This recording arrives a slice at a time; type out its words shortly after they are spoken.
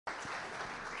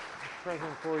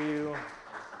present for you.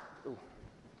 Ooh.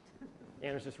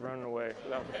 Anna's just running away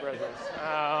without the presents.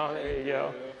 Oh, there you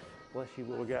go. Bless you,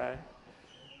 little guy.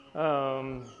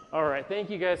 All right,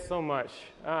 thank you guys so much.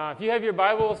 If you have your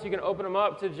Bibles, you can open them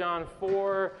up to John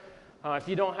 4. If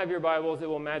you don't have your Bibles, it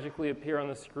will magically appear on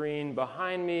the screen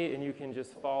behind me, and you can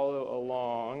just follow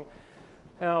along.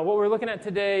 What we're looking at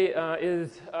today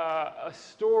is a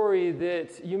story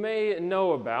that you may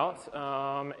know about,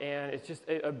 and it's just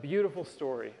a beautiful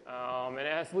story. And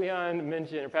as Leon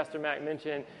mentioned, or Pastor Mac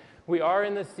mentioned, we are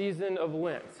in the season of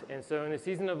Lent. And so in the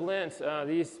season of Lent,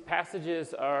 these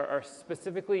passages are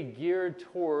specifically geared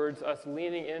towards us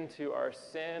leaning into our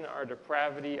sin, our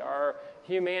depravity, our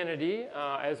humanity,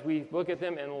 as we look at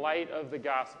them in light of the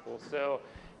gospel. So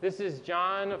this is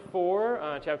John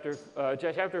 4,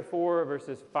 chapter 4,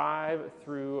 verses 5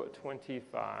 through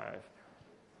 25.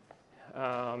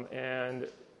 And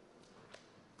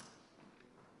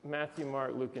Matthew,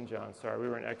 Mark, Luke, and John. Sorry, we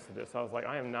were in Exodus. I was like,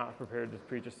 I am not prepared to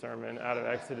preach a sermon out of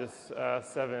Exodus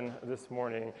 7 this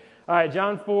morning. All right,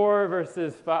 John 4,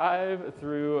 verses 5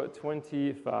 through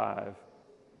 25.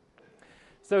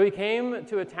 So he came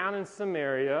to a town in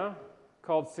Samaria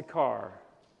called Sychar,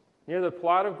 near the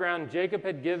plot of ground Jacob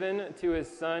had given to his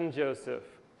son Joseph.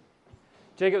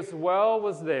 Jacob's well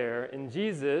was there, and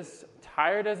Jesus,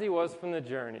 tired as he was from the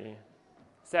journey,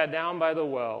 sat down by the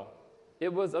well.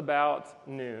 It was about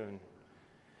noon.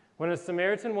 When a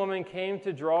Samaritan woman came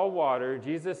to draw water,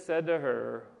 Jesus said to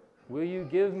her, "Will you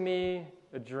give me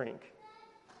a drink?"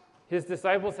 His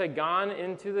disciples had gone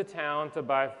into the town to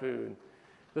buy food.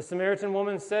 The Samaritan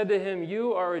woman said to him,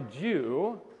 "You are a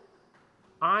Jew.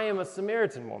 I am a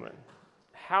Samaritan woman.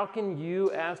 How can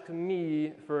you ask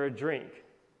me for a drink?"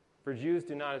 For Jews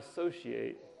do not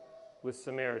associate with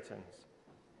Samaritans.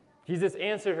 Jesus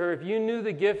answered her, "If you knew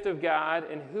the gift of God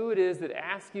and who it is that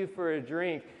asks you for a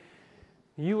drink,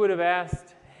 you would have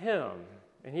asked him,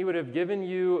 and he would have given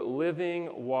you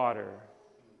living water."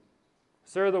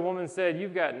 "Sir," the woman said,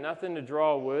 "you've got nothing to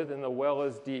draw with, and the well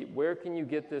is deep. Where can you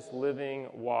get this living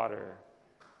water?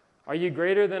 Are you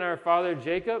greater than our father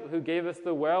Jacob, who gave us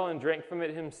the well and drank from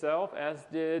it himself, as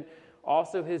did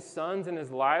also his sons and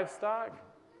his livestock?"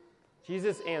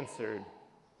 Jesus answered,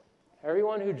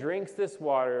 "Everyone who drinks this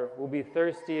water will be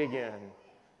thirsty again.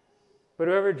 But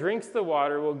whoever drinks the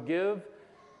water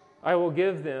I will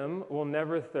give them will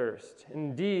never thirst.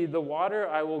 Indeed, the water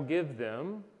I will give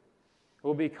them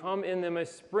will become in them a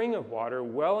spring of water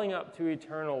welling up to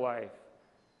eternal life."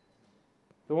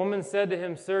 The woman said to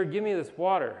him, "Sir, give me this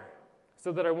water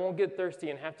so that I won't get thirsty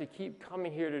and have to keep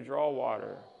coming here to draw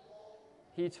water."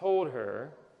 He told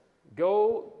her,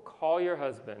 "Go call your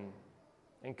husband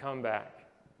and come back."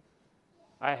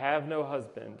 "I have no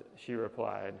husband," she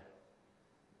replied.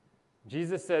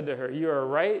 Jesus said to her, "You are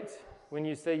right when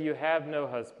you say you have no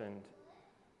husband.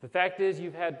 The fact is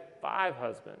you've had 5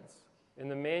 husbands, and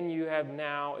the man you have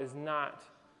now is not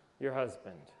your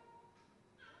husband.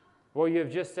 What you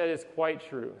have just said is quite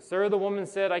true." "Sir," the woman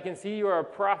said, "I can see you are a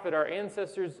prophet. Our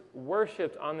ancestors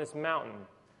worshipped on this mountain,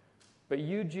 but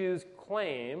you Jews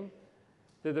claim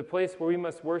that the place where we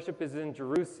must worship is in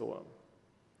Jerusalem."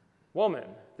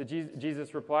 "Woman,"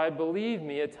 Jesus replied, "believe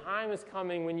me, a time is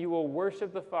coming when you will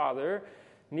worship the Father,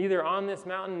 neither on this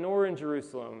mountain nor in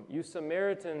Jerusalem. You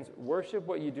Samaritans worship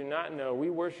what you do not know. We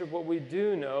worship what we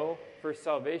do know, for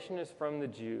salvation is from the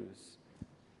Jews.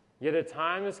 Yet a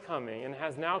time is coming, and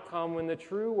has now come, when the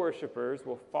true worshipers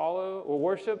will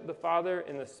worship the Father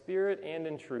in the Spirit and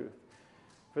in truth.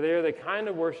 For they are the kind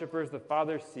of worshipers the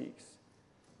Father seeks.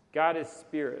 God is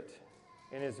Spirit,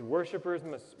 and his worshipers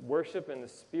must worship in the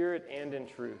Spirit and in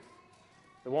truth."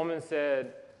 The woman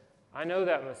said, "I know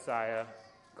that Messiah,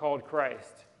 called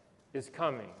Christ, is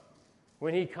coming.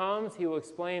 When he comes, he will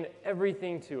explain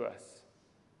everything to us."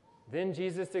 Then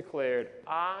Jesus declared,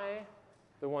 "I,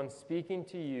 the one speaking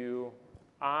to you,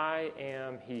 I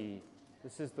am he."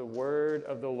 This is the word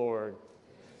of the Lord.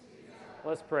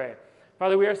 Let's pray.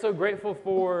 Father, we are so grateful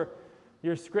for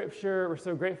your scripture. We're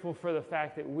so grateful for the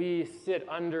fact that we sit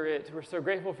under it. We're so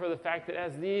grateful for the fact that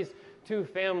as these 2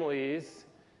 families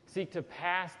seek to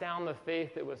pass down the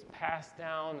faith that was passed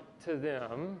down to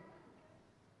them,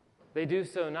 they do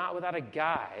so not without a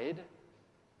guide,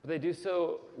 but they do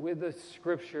so with the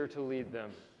scripture to lead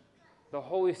them, the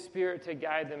Holy Spirit to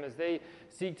guide them as they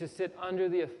seek to sit under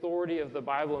the authority of the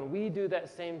Bible. And we do that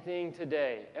same thing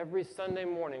today. Every Sunday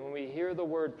morning when we hear the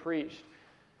word preached,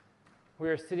 we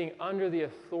are sitting under the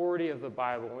authority of the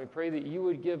Bible, and we pray that you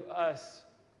would give us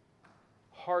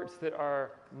hearts that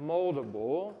are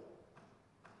moldable,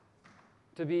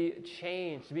 to be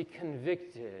changed, to be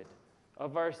convicted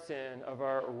of our sin, of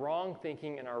our wrong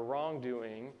thinking and our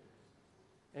wrongdoing,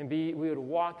 and we would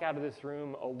walk out of this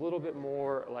room a little bit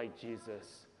more like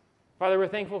Jesus. Father, we're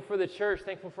thankful for the church,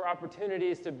 thankful for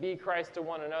opportunities to be Christ to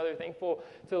one another, thankful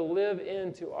to live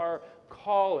into our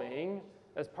calling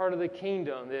as part of the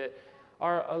kingdom, that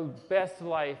our best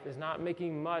life is not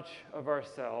making much of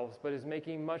ourselves, but is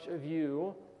making much of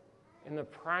you in the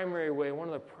primary way. One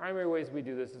of the primary ways we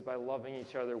do this is by loving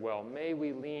each other well. May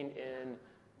we lean in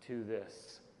to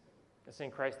this. It's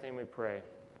in Christ's name we pray.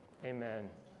 Amen.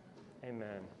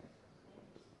 Amen.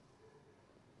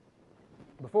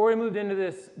 Before we moved into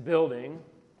this building,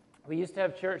 we used to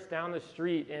have church down the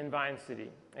street in Vine City.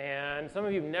 And some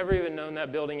of you have never even known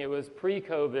that building. It was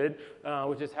pre-COVID,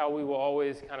 which is how we will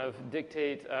always kind of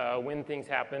dictate when things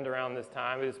happened around this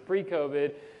time. It was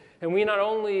pre-COVID. And we not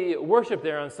only worship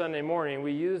there on Sunday morning,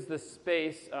 we use the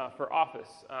space for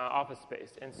office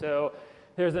space. And so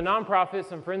there's a nonprofit,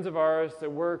 some friends of ours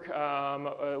that work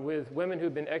with women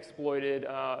who've been exploited,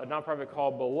 a nonprofit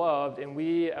called Beloved, and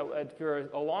we, for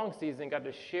a long season, got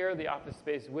to share the office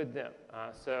space with them.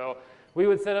 So we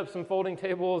would set up some folding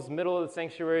tables middle of the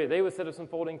sanctuary. They would set up some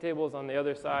folding tables on the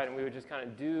other side, and we would just kind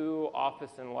of do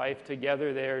office and life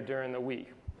together there during the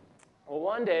week. Well,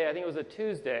 one day, I think it was a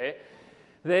Tuesday,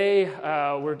 they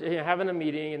were having a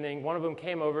meeting, and then one of them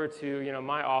came over to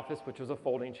my office, which was a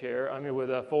folding chair.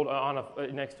 With a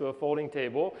next to a folding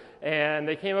table, and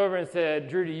they came over and said,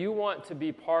 "Drew, do you want to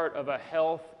be part of a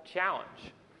health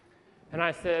challenge?" And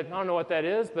I said, "I don't know what that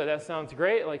is, but that sounds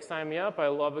great. Like, sign me up. I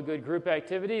love a good group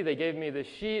activity." They gave me the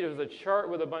sheet. It was a chart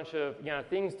with a bunch of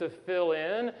things to fill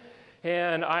in.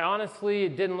 And I honestly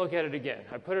didn't look at it again.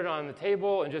 I put it on the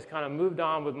table and just kind of moved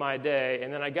on with my day.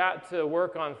 And then I got to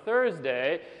work on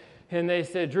Thursday, and they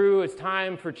said, "Drew, it's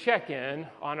time for check-in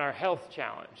on our health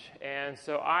challenge." And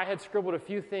so I had scribbled a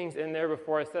few things in there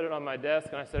before I set it on my desk,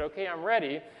 and I said, "Okay, I'm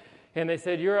ready." And they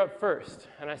said, "You're up first."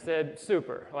 And I said,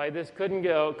 "Super. Like, this couldn't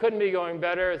be going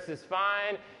better. This is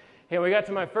fine." And we got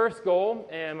to my first goal,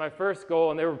 and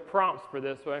there were prompts for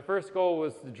this, but my first goal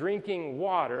was drinking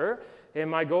water. And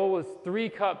my goal was 3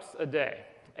 cups a day.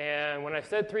 And when I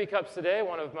said 3 cups a day,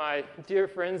 one of my dear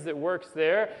friends that works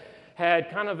there had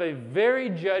kind of a very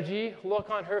judgy look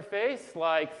on her face,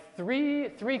 like, three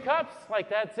cups? Like,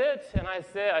 that's it? And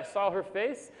I saw her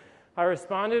face. I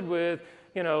responded with,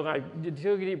 I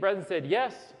took a deep breath and said,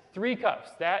 "Yes, 3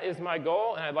 cups. That is my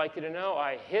goal, and I'd like you to know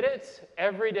I hit it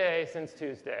every day since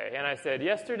Tuesday." And I said,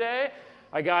 "Yesterday,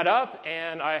 I got up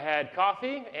and I had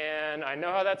coffee, and I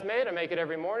know how that's made. I make it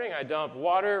every morning. I dump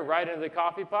water right into the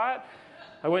coffee pot.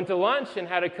 I went to lunch and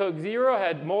had a Coke Zero,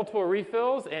 had multiple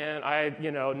refills, and I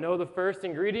know the first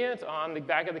ingredient on the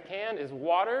back of the can is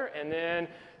water. And then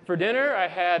for dinner, I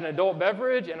had an adult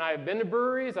beverage, and I've been to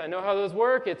breweries. I know how those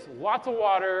work. It's lots of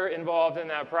water involved in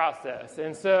that process."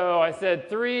 And so I said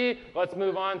 3, let's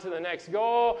move on to the next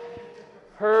goal.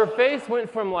 Her face went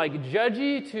from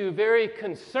judgy to very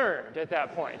concerned at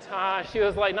that point. She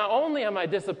was like, "Not only am I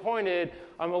disappointed,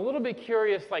 I'm a little bit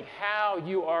curious how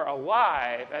you are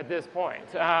alive at this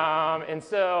point." And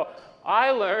so I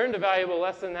learned a valuable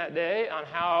lesson that day on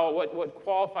what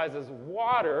qualifies as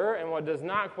water and what does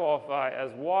not qualify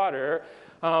as water.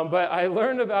 But I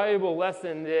learned a valuable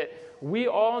lesson that we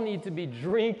all need to be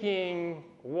drinking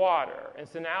water. And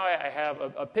so now I have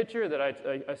a pitcher that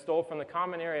I stole from the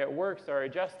common area at work, sorry,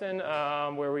 Justin,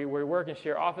 where we work and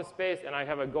share office space, and I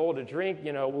have a goal to drink,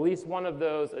 at least one of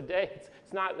those a day.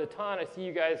 It's not a ton. I see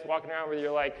you guys walking around with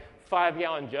your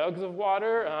 5-gallon jugs of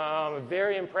water. I'm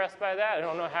very impressed by that. I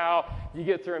don't know how you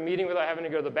get through a meeting without having to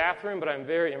go to the bathroom, but I'm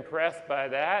very impressed by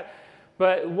that.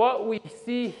 But what we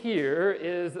see here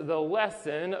is the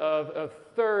lesson of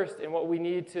thirst and what we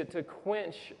need to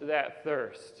quench that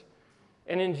thirst.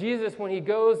 And in Jesus, when he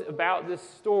goes about this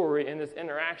story and this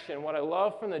interaction, what I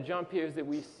love from the jump here is that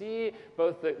we see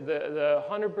both the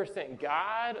 100%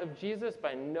 God of Jesus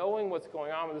by knowing what's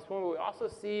going on with this woman, but we also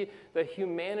see the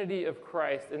humanity of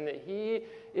Christ and that he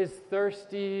is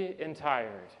thirsty and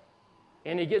tired.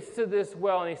 And he gets to this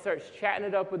well, and he starts chatting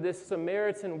it up with this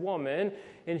Samaritan woman.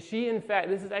 And she, in fact,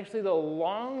 this is actually the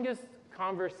longest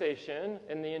conversation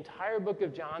in the entire book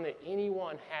of John that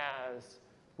anyone has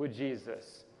with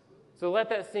Jesus. So let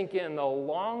that sink in. The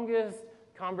longest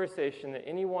conversation that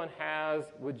anyone has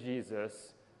with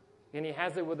Jesus, and he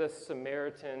has it with a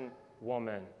Samaritan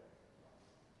woman.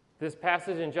 This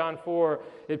passage in John 4,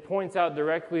 it points out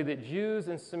directly that Jews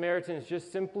and Samaritans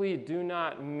just simply do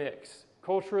not mix.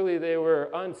 Culturally,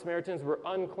 Samaritans were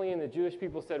unclean. The Jewish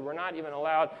people said, "We're not even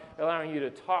allowing you to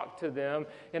talk to them."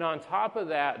 And on top of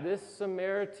that, this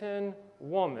Samaritan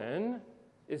woman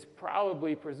is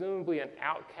presumably an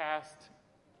outcast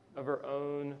of her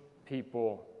own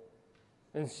people.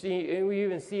 And we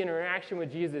even see in her interaction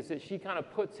with Jesus that she kind of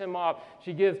puts him off.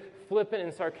 She gives flippant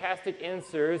and sarcastic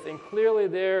answers, and clearly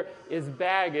there is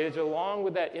baggage along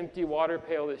with that empty water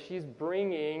pail that she's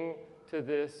bringing to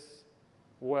this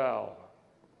well.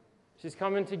 She's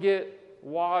coming to get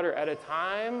water at a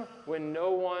time when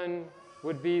no one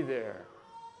would be there,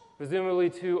 presumably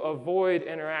to avoid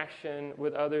interaction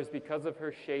with others because of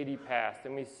her shady past.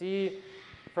 And we see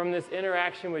from this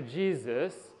interaction with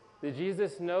Jesus that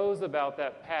Jesus knows about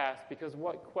that past, because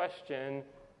what question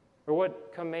or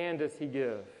what command does he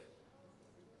give?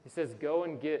 He says, go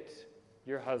and get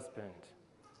your husband.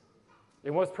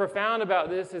 And what's profound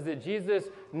about this is that Jesus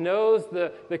knows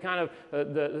the kind of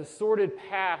the sordid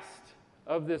past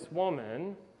of this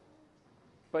woman,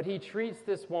 but he treats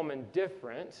this woman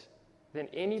different than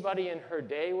anybody in her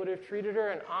day would have treated her,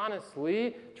 and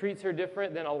honestly treats her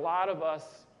different than a lot of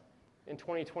us in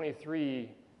 2023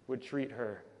 would treat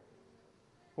her.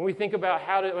 When we think about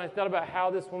when I thought about how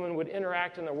this woman would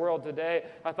interact in the world today,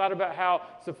 I thought about how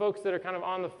some folks that are kind of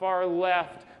on the far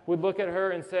left would look at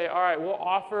her and say, all right, we'll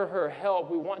offer her help.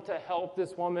 We want to help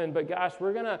this woman, but gosh,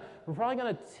 we're probably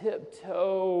gonna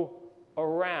tiptoe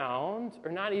around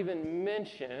or not even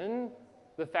mention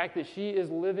the fact that she is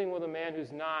living with a man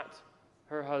who's not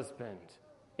her husband.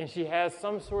 And she has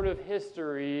some sort of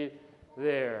history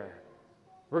there.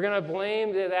 We're going to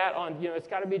blame that on, it's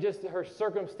got to be just her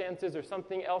circumstances or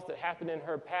something else that happened in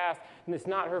her past, and it's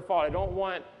not her fault. I don't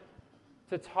want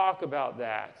to talk about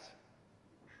that.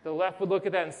 The left would look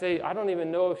at that and say, I don't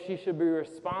even know if she should be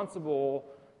responsible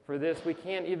for this. We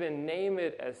can't even name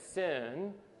it as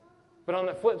sin. But on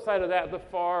the flip side of that, the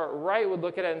far right would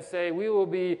look at it and say, we will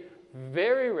be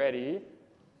very ready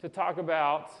to talk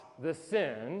about the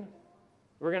sin.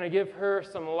 We're going to give her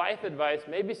some life advice,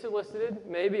 maybe solicited,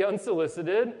 maybe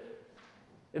unsolicited.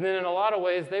 And then in a lot of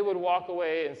ways, they would walk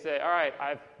away and say, all right,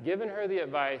 I've given her the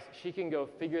advice. She can go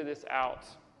figure this out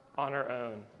on her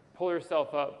own, pull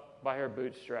herself up by her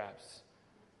bootstraps.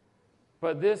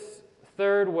 But this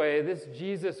third way, this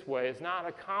Jesus way, is not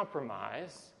a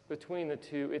compromise between the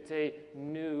two. It's a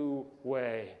new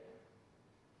way.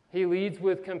 He leads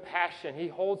with compassion. He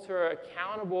holds her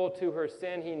accountable to her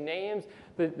sin. He names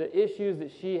the issues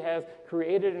that she has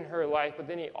created in her life, but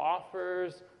then he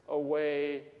offers a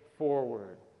way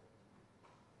forward.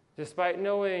 Despite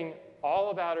knowing all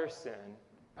about her sin,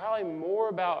 probably more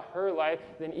about her life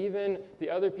than even the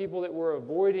other people that were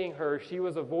avoiding her, she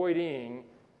was avoiding,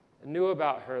 knew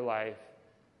about her life,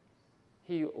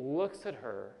 he looks at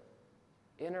her,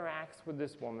 interacts with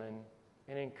this woman,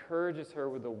 and encourages her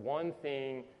with the one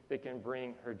thing that can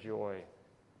bring her joy.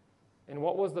 And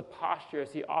what was the posture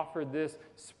as he offered this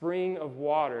spring of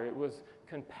water? It was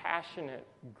compassionate,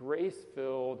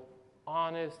 grace-filled,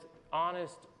 honest,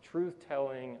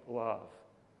 truth-telling love.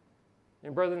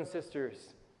 And brothers and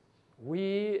sisters,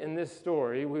 we in this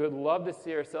story, we would love to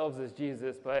see ourselves as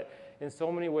Jesus, but in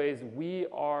so many ways, we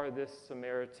are this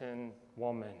Samaritan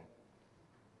woman.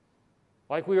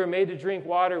 Like we were made to drink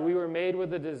water, we were made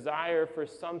with a desire for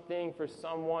something, for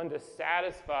someone to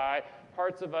satisfy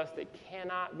parts of us that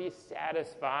cannot be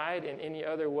satisfied in any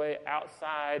other way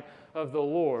outside of the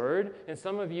Lord. And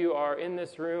some of you are in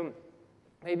this room,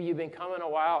 maybe you've been coming a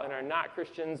while and are not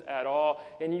Christians at all,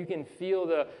 and you can feel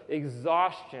the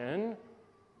exhaustion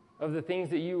of the things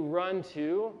that you run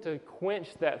to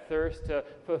quench that thirst, to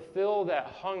fulfill that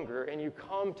hunger, and you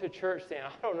come to church saying,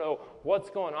 I don't know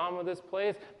what's going on with this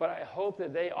place, but I hope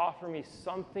that they offer me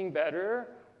something better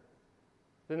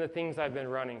than the things I've been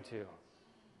running to.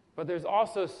 But there's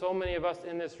also so many of us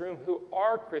in this room who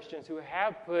are Christians, who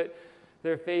have put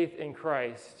their faith in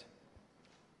Christ.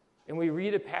 And we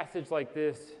read a passage like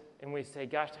this, and we say,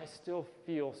 gosh, I still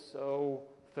feel so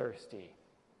thirsty.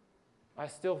 I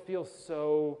still feel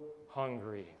so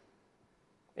hungry.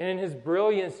 And in his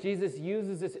brilliance, Jesus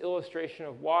uses this illustration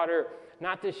of water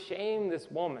not to shame this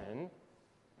woman,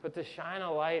 but to shine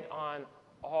a light on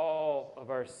all of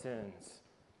our sins.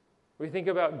 We think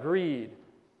about greed.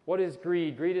 What is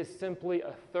greed? Greed is simply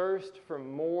a thirst for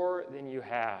more than you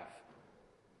have.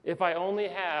 If I only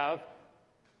have,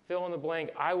 fill in the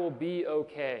blank, I will be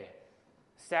okay,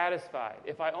 satisfied.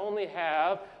 If I only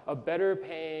have a better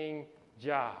paying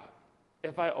job.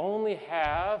 If I only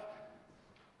have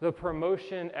the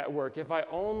promotion at work, if I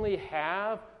only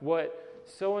have what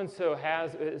so-and-so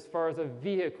has as far as a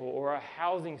vehicle or a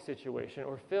housing situation,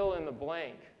 or fill in the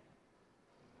blank.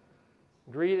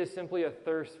 Greed is simply a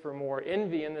thirst for more.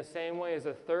 Envy, in the same way, is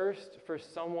a thirst for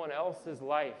someone else's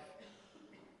life.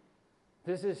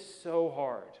 This is so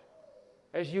hard.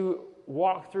 As you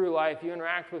walk through life, you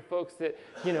interact with folks that,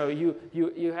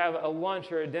 you have a lunch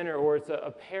or a dinner, or it's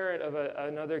a parent of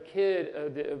another kid,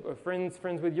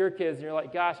 friends with your kids, and you're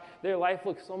like, gosh, their life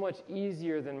looks so much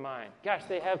easier than mine. Gosh,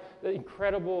 they have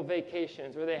incredible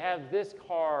vacations, or they have this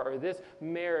car, or this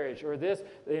marriage, or this,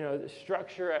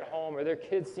 structure at home, or their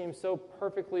kids seem so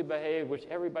perfectly behaved, which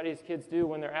everybody's kids do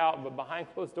when they're out, but behind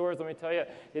closed doors, let me tell you,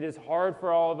 it is hard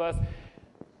for all of us.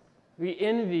 We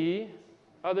envy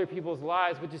other people's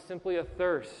lives, which is simply a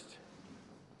thirst,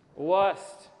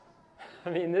 lust. I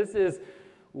mean, this is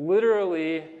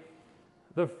literally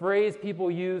the phrase people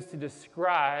use to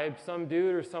describe some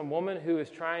dude or some woman who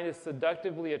is trying to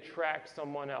seductively attract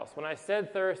someone else. When I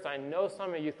said thirst, I know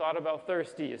some of you thought about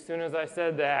thirsty as soon as I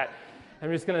said that.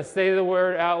 I'm just going to say the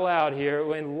word out loud here.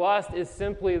 When lust is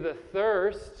simply the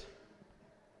thirst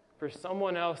for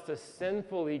someone else to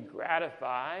sinfully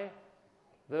gratify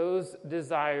those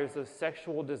desires, those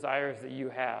sexual desires that you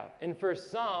have. And for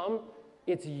some,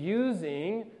 it's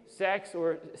using sex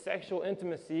or sexual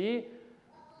intimacy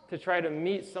to try to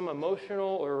meet some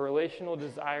emotional or relational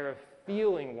desire of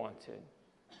feeling wanted,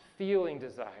 feeling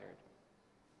desired.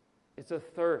 It's a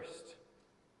thirst.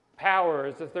 Power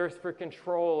is a thirst for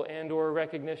control and or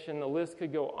recognition. The list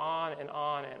could go on and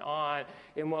on and on.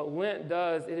 And what Lent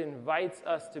does, it invites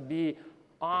us to be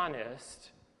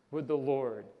honest with the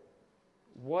Lord.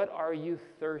 What are you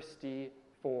thirsty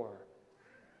for?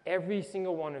 Every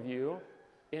single one of you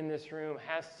in this room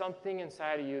has something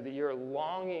inside of you that you're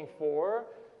longing for,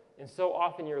 and so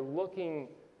often you're looking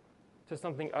to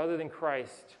something other than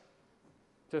Christ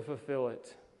to fulfill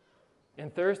it.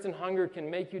 And thirst and hunger can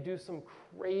make you do some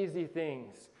crazy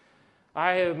things.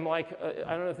 I am like, I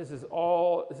don't know if this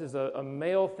is a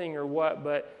male thing or what,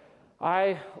 but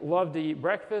I love to eat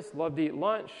breakfast, love to eat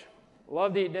lunch,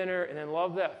 love to eat dinner, and then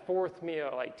love that fourth meal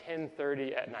at like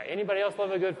 10:30 at night. Anybody else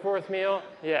love a good fourth meal?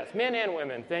 Yes, men and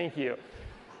women, thank you.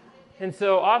 And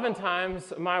so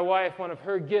oftentimes, my wife, one of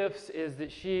her gifts is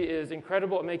that she is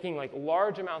incredible at making like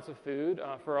large amounts of food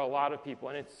for a lot of people,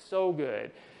 and it's so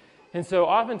good. And so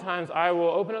oftentimes, I will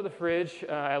open up the fridge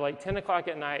at like 10 o'clock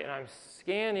at night, and I'm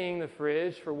scanning the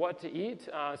fridge for what to eat.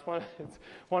 It's one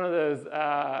of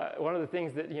the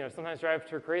things that sometimes drives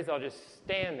her crazy. I'll just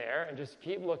stand there and just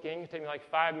keep looking. It'll take me like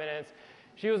 5 minutes.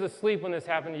 She was asleep when this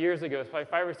happened years ago. It's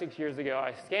probably 5 or 6 years ago.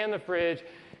 I scanned the fridge,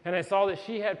 and I saw that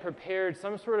she had prepared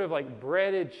some sort of like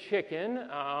breaded chicken,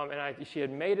 and she had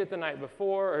made it the night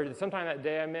before, or sometime that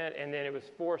day I meant, and then it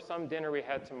was for some dinner we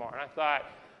had tomorrow. And I thought,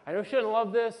 I know she doesn't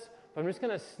love this, but I'm just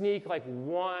going to sneak like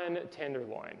one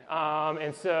tenderloin.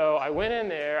 And so I went in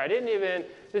there.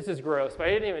 This is gross, but I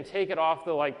didn't even take it off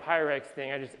the like Pyrex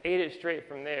thing. I just ate it straight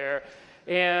from there.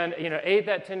 And, ate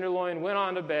that tenderloin, went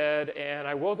on to bed, and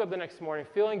I woke up the next morning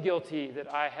feeling guilty that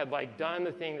I had like done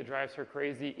the thing that drives her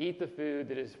crazy, eat the food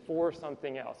that is for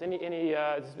something else.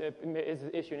 Is this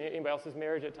issue in anybody else's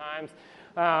marriage at times?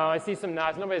 I see some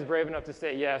nods. Nobody's brave enough to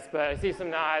say yes, but I see some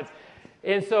nods.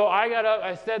 And so I got up,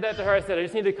 I said that to her. I said, I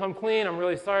just need to come clean. I'm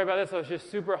really sorry about this. I was just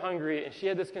super hungry. And she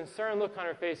had this concerned look on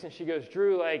her face, and she goes,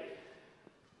 Drew, like,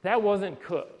 that wasn't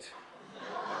cooked.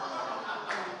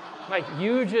 Like,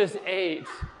 you just ate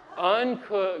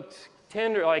uncooked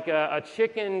tender, like a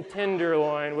chicken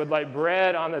tenderloin with like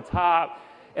bread on the top.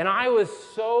 And I was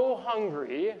so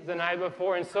hungry the night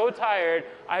before and so tired,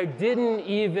 I didn't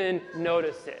even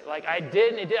notice it. Like, I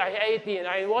ate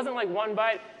it wasn't like one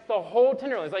bite. The whole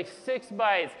tenderloin, it was like 6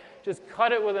 bites. Just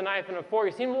cut it with a knife and a fork.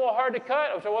 It seemed a little hard to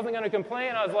cut, which I wasn't going to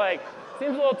complain. I was like,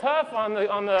 seems a little tough on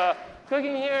the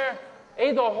cooking here.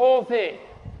 Ate the whole thing.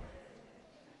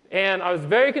 And I was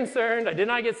very concerned. I did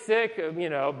not get sick,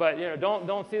 but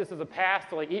don't see this as a pass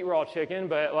to like eat raw chicken.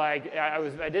 But like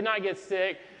I did not get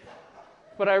sick.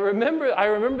 But I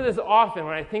remember this often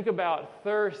when I think about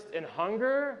thirst and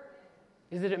hunger,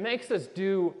 is that it makes us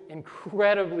do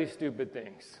incredibly stupid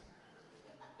things.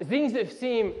 Things that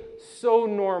seem so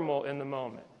normal in the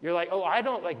moment. You're like,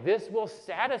 this will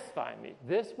satisfy me.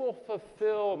 This will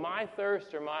fulfill my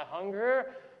thirst or my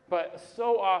hunger. But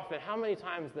so often, how many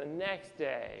times the next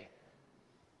day,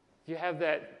 you have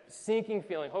that sinking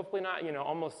feeling, hopefully not,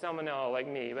 almost salmonella like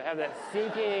me, but have that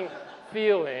sinking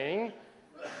feeling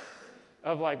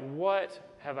of like, what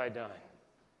have I done?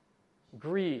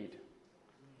 Greed,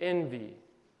 envy,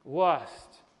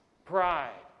 lust,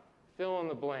 pride, fill in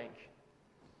the blank.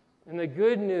 And the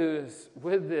good news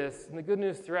with this, and the good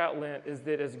news throughout Lent, is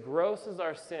that as gross as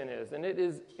our sin is, and it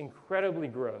is incredibly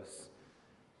gross,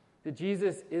 that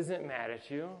Jesus isn't mad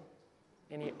at you,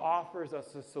 and he offers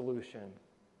us a solution.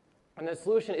 And the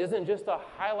solution isn't just to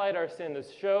highlight our sin, to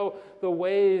show the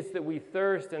ways that we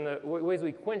thirst and the ways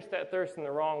we quench that thirst in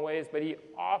the wrong ways, but he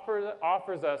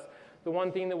offers us the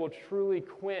one thing that will truly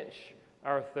quench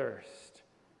our thirst.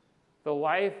 The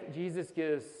life Jesus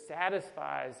gives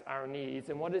satisfies our needs.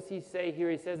 And what does he say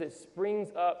here? He says it springs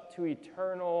up to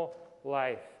eternal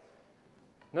life.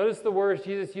 Notice the words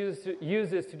Jesus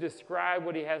uses to describe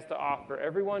what he has to offer.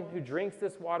 Everyone who drinks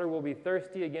this water will be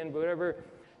thirsty again, but whoever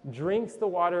drinks the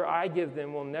water I give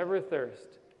them will never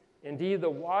thirst. Indeed, the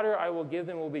water I will give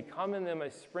them will become in them a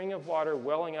spring of water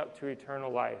welling up to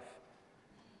eternal life.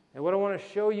 And what I want to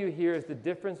show you here is the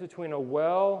difference between a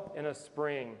well and a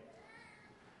spring.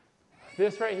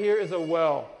 This right here is a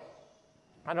well.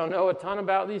 I don't know a ton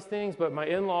about these things, but my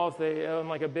in-laws, they own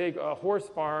like a big horse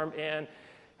farm, and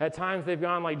at times they've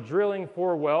gone like drilling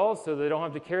 4 wells so they don't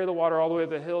have to carry the water all the way up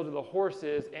the hill to the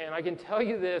horses. And I can tell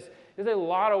you this is a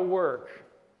lot of work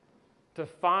to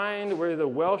find where the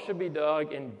well should be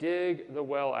dug and dig the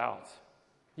well out.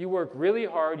 You work really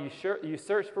hard, you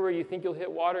search for where you think you'll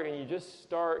hit water, and you just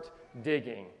start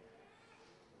digging.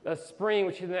 A spring,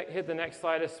 which you hit the next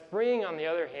slide, a spring, on the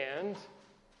other hand,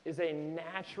 is a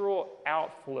natural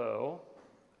outflow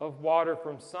of water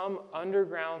from some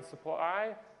underground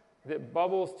supply that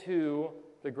bubbles to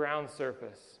the ground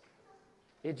surface.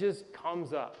 It just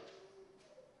comes up.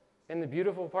 And the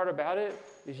beautiful part about it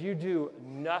is you do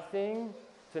nothing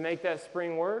to make that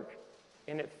spring work,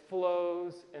 and it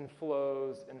flows and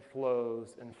flows and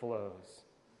flows and flows.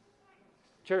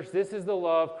 Church, this is the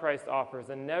love Christ offers,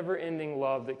 a never-ending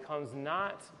love that comes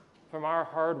not from our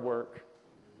hard work,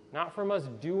 not from us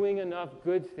doing enough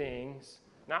good things,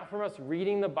 not from us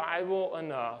reading the Bible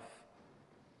enough,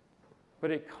 but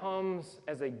it comes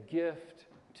as a gift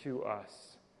to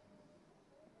us.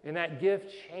 And that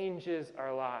gift changes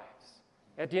our lives.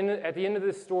 At the end of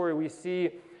this story, we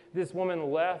see this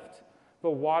woman left the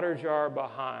water jar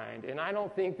behind. And I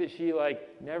don't think that she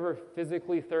never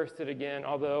physically thirsted again,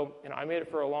 although I made it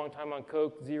for a long time on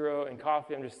Coke Zero and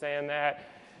coffee. I'm just saying that.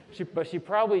 But she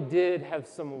probably did have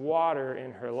some water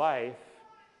in her life.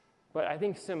 But I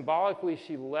think symbolically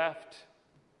she left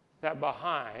that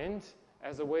behind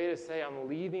as a way to say, I'm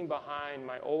leaving behind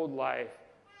my old life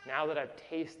now that I've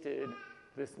tasted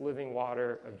this living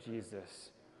water of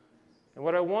Jesus. And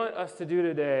what I want us to do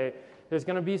today, there's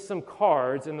going to be some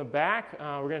cards in the back.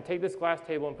 We're going to take this glass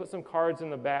table and put some cards in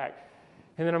the back.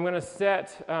 And then I'm going to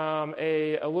set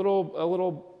a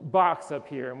little box up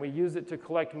here, and we use it to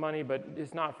collect money, but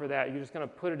it's not for that. You're just going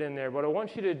to put it in there. What I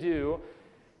want you to do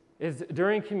is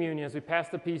during communion, as we pass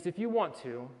the peace, if you want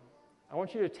to, I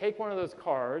want you to take one of those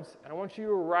cards, and I want you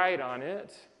to write on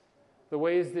it the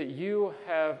ways that you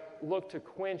have looked to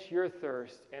quench your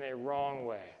thirst in a wrong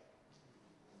way.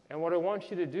 And what I want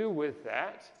you to do with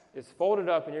that is fold it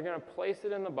up, and you're going to place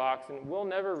it in the box, and we'll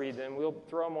never read them. We'll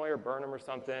throw them away or burn them or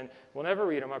something. We'll never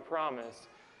read them, I promise.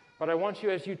 But I want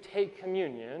you, as you take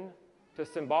communion, to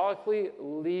symbolically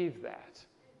leave that.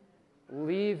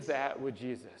 Leave that with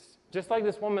Jesus. Just like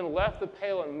this woman left the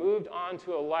pail and moved on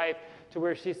to a life to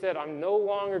where she said, I'm no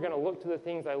longer going to look to the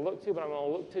things I look to, but I'm going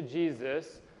to look to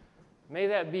Jesus. May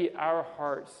that be our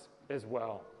hearts as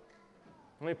well.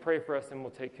 Let me pray for us, and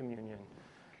we'll take communion.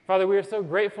 Father, we are so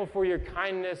grateful for your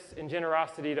kindness and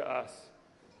generosity to us.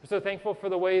 We're so thankful for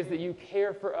the ways that you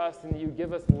care for us and that you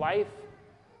give us life.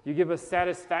 You give us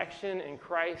satisfaction in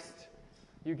Christ.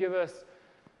 You give us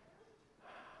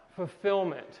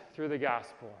fulfillment through the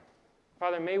gospel.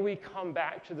 Father, may we come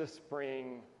back to the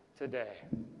spring today.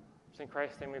 It's in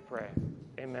Christ's name we pray.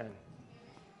 Amen.